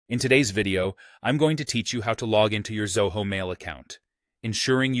In today's video, I'm going to teach you how to log into your Zoho Mail account,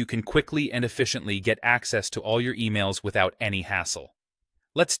 ensuring you can quickly and efficiently get access to all your emails without any hassle.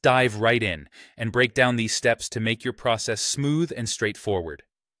 Let's dive right in and break down these steps to make your process smooth and straightforward.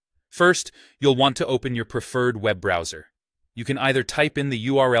 First, you'll want to open your preferred web browser. You can either type in the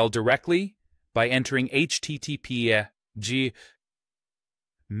URL directly by entering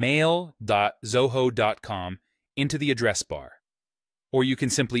http://mail.zoho.com into the address bar, or you can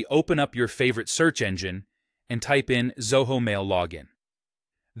simply open up your favorite search engine and type in Zoho Mail Login.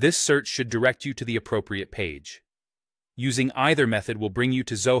 This search should direct you to the appropriate page. Using either method will bring you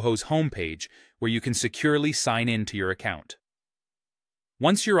to Zoho's homepage, where you can securely sign in to your account.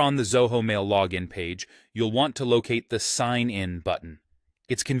 Once you're on the Zoho Mail Login page, you'll want to locate the Sign In button.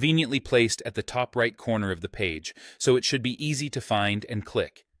 It's conveniently placed at the top right corner of the page, so it should be easy to find and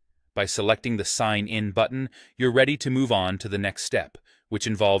click. By selecting the Sign In button, you're ready to move on to the next step, which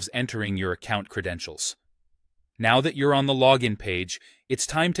involves entering your account credentials. Now that you're on the login page, it's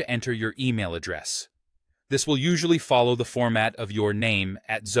time to enter your email address. This will usually follow the format of your name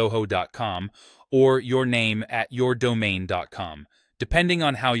at zoho.com or your name at yourdomain.com, depending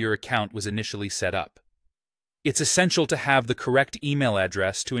on how your account was initially set up. It's essential to have the correct email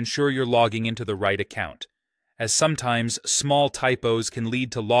address to ensure you're logging into the right account, as sometimes small typos can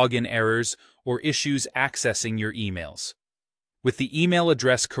lead to login errors or issues accessing your emails. With the email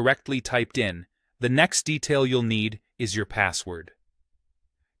address correctly typed in, the next detail you'll need is your password.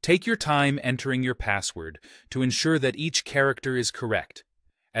 Take your time entering your password to ensure that each character is correct,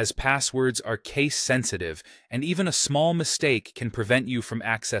 as passwords are case-sensitive and even a small mistake can prevent you from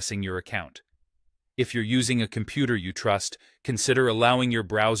accessing your account. If you're using a computer you trust, consider allowing your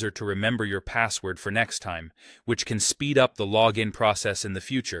browser to remember your password for next time, which can speed up the login process in the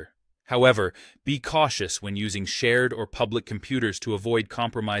future. However, be cautious when using shared or public computers to avoid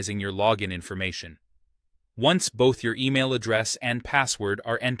compromising your login information. Once both your email address and password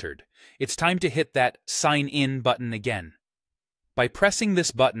are entered, it's time to hit that Sign In button again. By pressing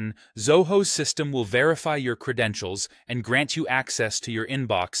this button, Zoho's system will verify your credentials and grant you access to your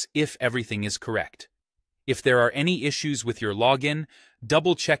inbox if everything is correct. If there are any issues with your login,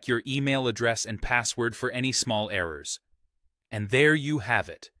 double-check your email address and password for any small errors. And there you have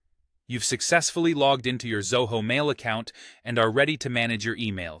it. You've successfully logged into your Zoho Mail account and are ready to manage your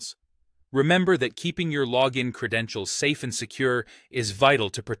emails. Remember that keeping your login credentials safe and secure is vital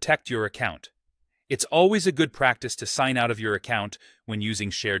to protect your account. It's always a good practice to sign out of your account when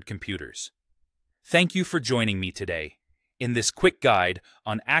using shared computers. Thank you for joining me today in this quick guide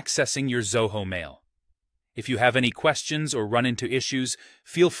on accessing your Zoho Mail. If you have any questions or run into issues,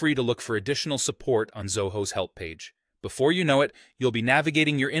 feel free to look for additional support on Zoho's help page. Before you know it, you'll be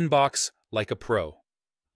navigating your inbox like a pro.